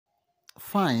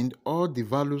Find all the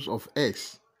values of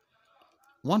x.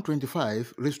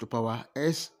 125 raised to power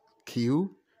s cube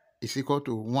is equal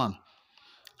to 1.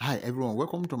 Hi everyone,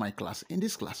 welcome to my class. In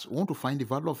this class, we want to find the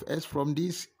value of s from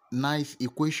this nice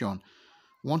equation.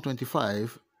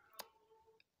 125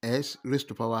 s raised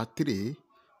to power 3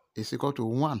 is equal to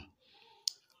 1.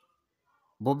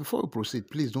 But before we proceed,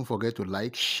 please don't forget to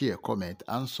like, share, comment,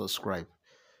 and subscribe.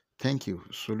 Thank you.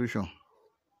 Solution.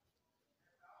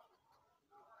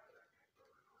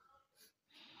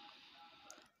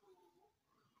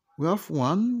 We have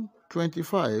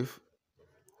 125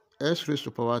 s raised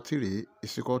to power 3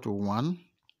 is equal to 1.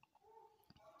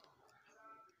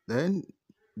 Then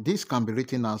this can be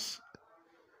written as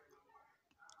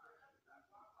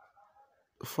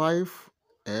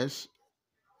 5s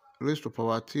raised to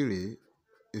power 3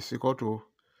 is equal to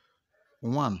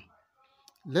 1.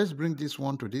 Let's bring this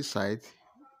one to this side.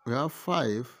 We have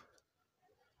 5s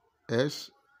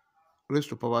raised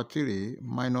to power 3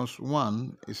 minus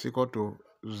 1 is equal to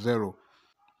 0.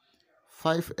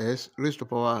 5s raised to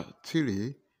power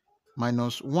 3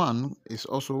 minus 1 is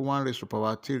also 1 raised to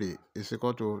power 3 is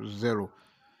equal to 0.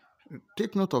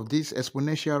 Take note of this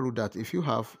exponential rule that if you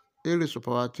have a raised to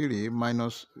power 3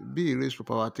 minus b raised to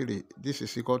power 3, this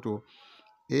is equal to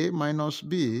a minus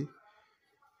b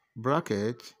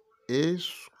bracket a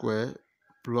square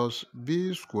plus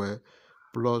b square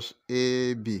plus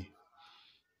ab,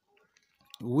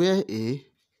 where a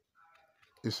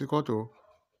is equal to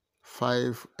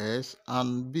 5s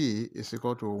and b is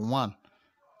equal to 1.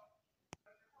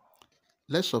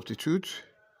 Let's substitute.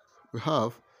 We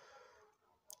have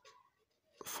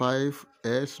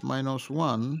 5s minus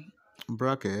 1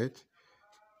 bracket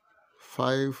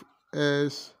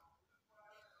 5s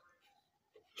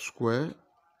square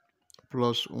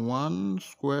plus 1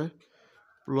 square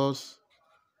plus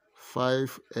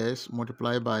 5s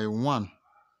multiplied by 1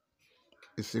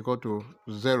 is equal to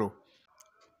 0.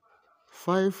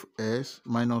 5s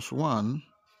minus 1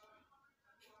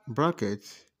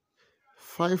 bracket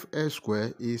 5s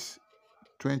square is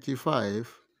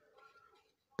 25,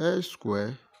 s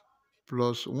square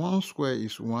plus 1 square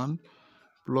is 1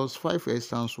 plus 5s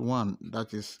times 1,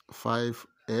 that is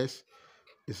 5s,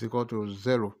 is equal to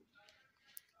 0.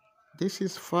 This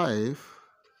is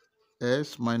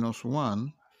 5s minus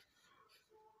 1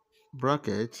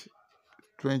 bracket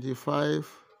 25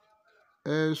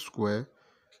 s square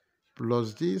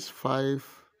plus this 5s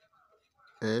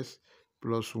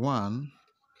plus 1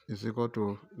 is equal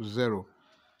to 0.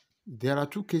 There are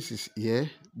two cases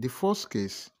here. The first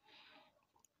case,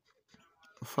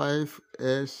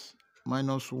 5s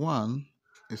minus 1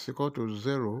 is equal to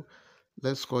 0.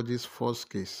 Let's call this first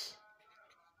case.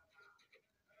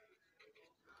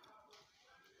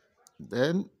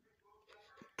 Then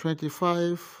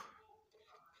 25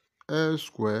 s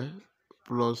square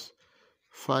plus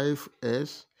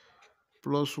 5s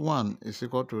plus 1 is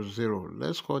equal to 0.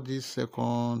 Let's call this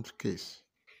second case.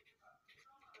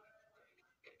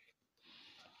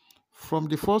 From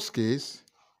the first case,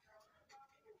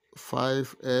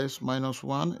 5s minus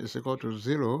 1 is equal to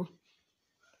 0.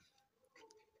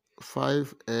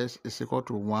 5s is equal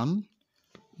to 1.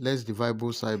 Let's divide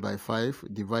both sides by 5.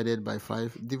 Divided by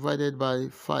 5. Divided by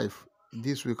 5.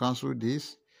 This will cancel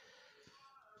this.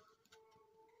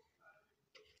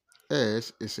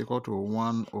 S is equal to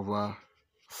 1 over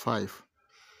 5.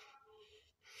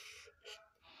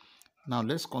 Now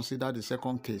let's consider the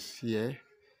second case here.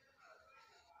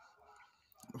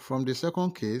 From the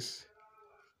second case,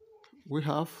 we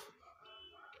have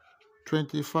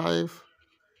 25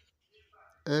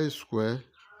 s square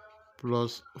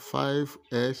plus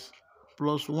 5s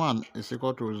plus 1 is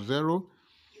equal to 0.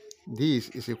 This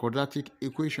is a quadratic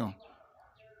equation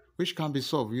which can be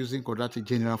solved using quadratic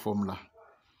general formula.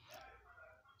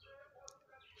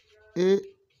 A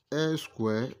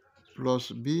square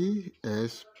plus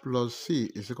bs plus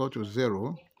c is equal to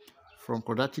 0. From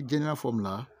quadratic general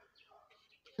formula,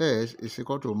 s is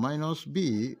equal to minus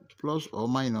b plus or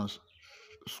minus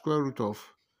square root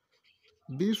of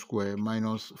b square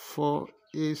minus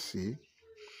 4ac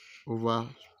over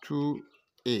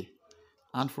 2a.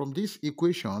 And from this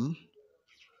equation,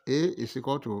 a is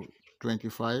equal to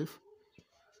 25,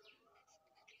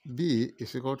 b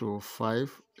is equal to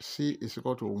 5, c is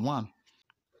equal to 1.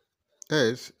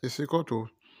 S is equal to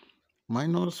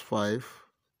minus 5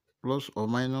 plus or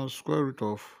minus square root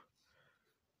of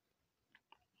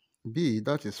b,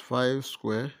 that is 5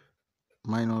 square,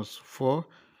 minus 4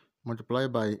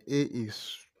 multiplied by a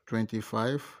is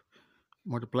 25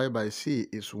 multiplied by c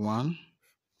is 1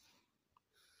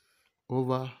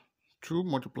 over 2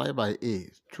 multiplied by a,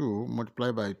 2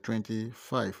 multiplied by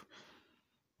 25.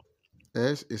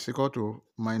 S is equal to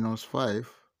minus 5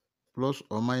 plus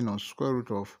or minus square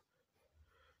root of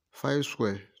 5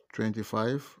 square,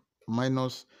 25,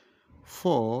 minus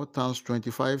 4 times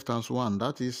 25 times 1,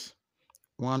 that is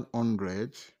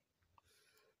 100,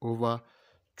 over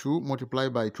 2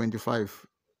 multiplied by 25,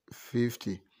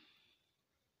 50.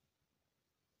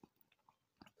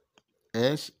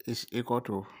 S is equal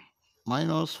to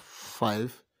minus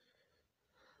 5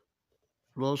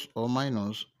 plus or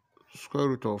minus square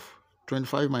root of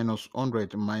 25 minus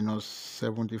 100 minus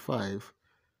 75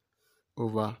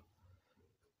 over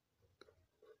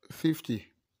 50.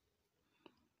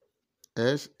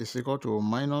 S is equal to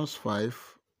minus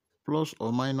 5 plus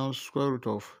or minus square root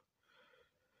of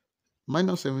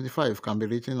minus 75 can be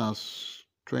written as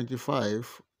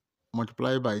 25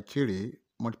 multiplied by 3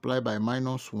 multiplied by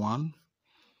minus 1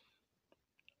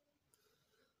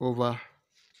 over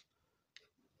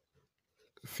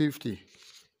 50.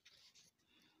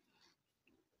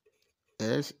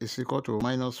 S is equal to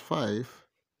minus 5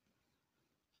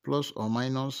 plus or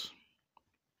minus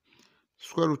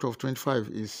square root of 25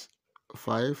 is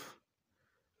 5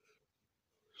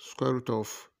 square root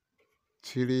of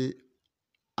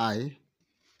 3i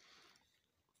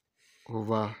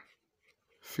over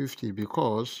 50,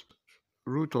 because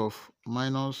root of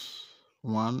minus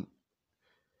 1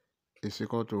 is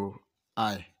equal to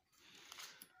I.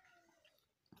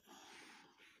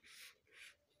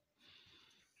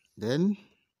 Then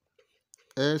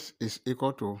S is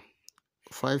equal to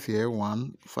 5 here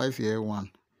 1, 5 here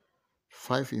 1,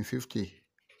 5 in 50,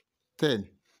 10,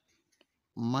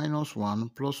 minus 1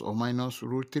 plus or minus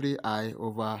root 3i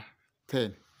over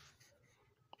 10.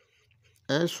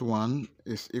 S1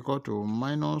 is equal to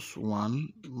minus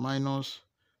 1 minus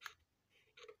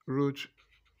root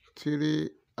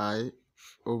 3i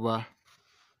over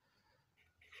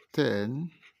 10,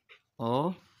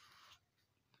 or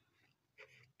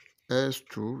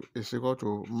S2 is equal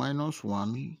to minus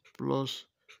 1 plus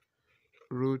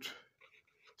root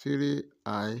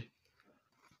 3i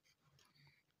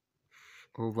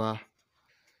over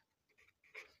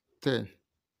 10.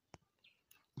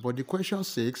 For the question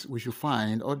 6, we should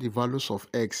find all the values of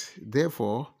x.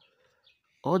 Therefore,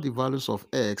 all the values of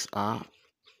x are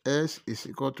s is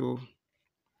equal to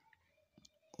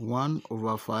 1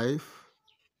 over 5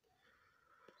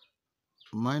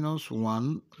 minus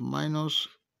 1 minus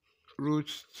root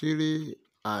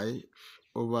 3i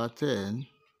over 10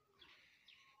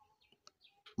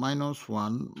 minus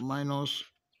 1 minus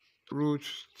root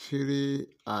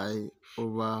 3i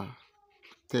over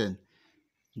 10.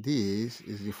 This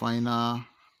is the final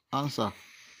answer.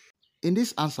 In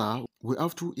this answer, we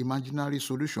have two imaginary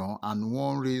solutions and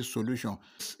one real solution.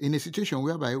 In a situation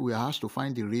whereby we are asked to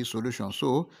find the real solution,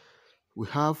 so we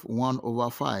have 1 over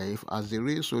 5 as the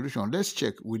real solution. Let's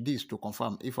check with this to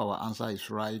confirm if our answer is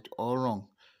right or wrong.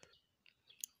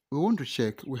 We want to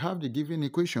check. We have the given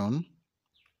equation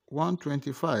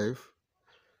 125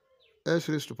 s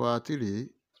raised to power 3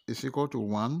 is equal to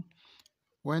 1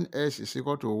 when s is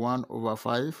equal to 1 over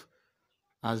 5.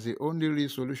 As the only real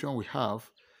solution we have,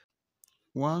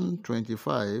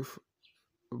 125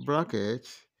 bracket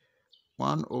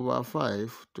 1 over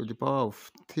 5 to the power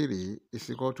of 3 is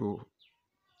equal to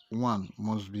 1,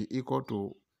 must be equal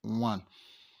to 1.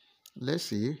 Let's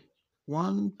see,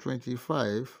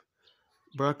 125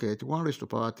 bracket 1 raised to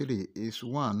power 3 is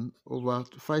 1 over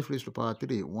 5 raised to power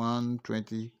 3,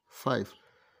 125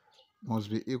 must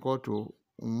be equal to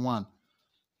 1.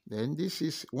 Then this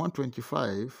is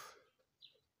 125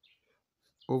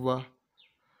 over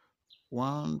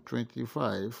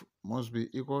 125 must be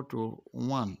equal to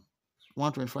 1.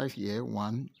 125 here,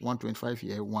 1, 125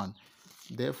 here, 1.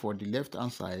 Therefore, the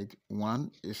left-hand side,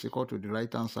 1, is equal to the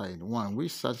right-hand side, 1,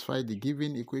 which satisfies the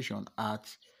given equation at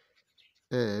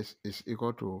s is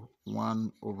equal to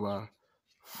 1 over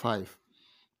 5.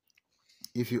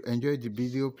 If you enjoyed the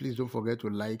video, please don't forget to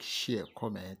like, share,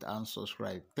 comment, and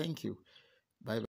subscribe. Thank you. Bye-bye.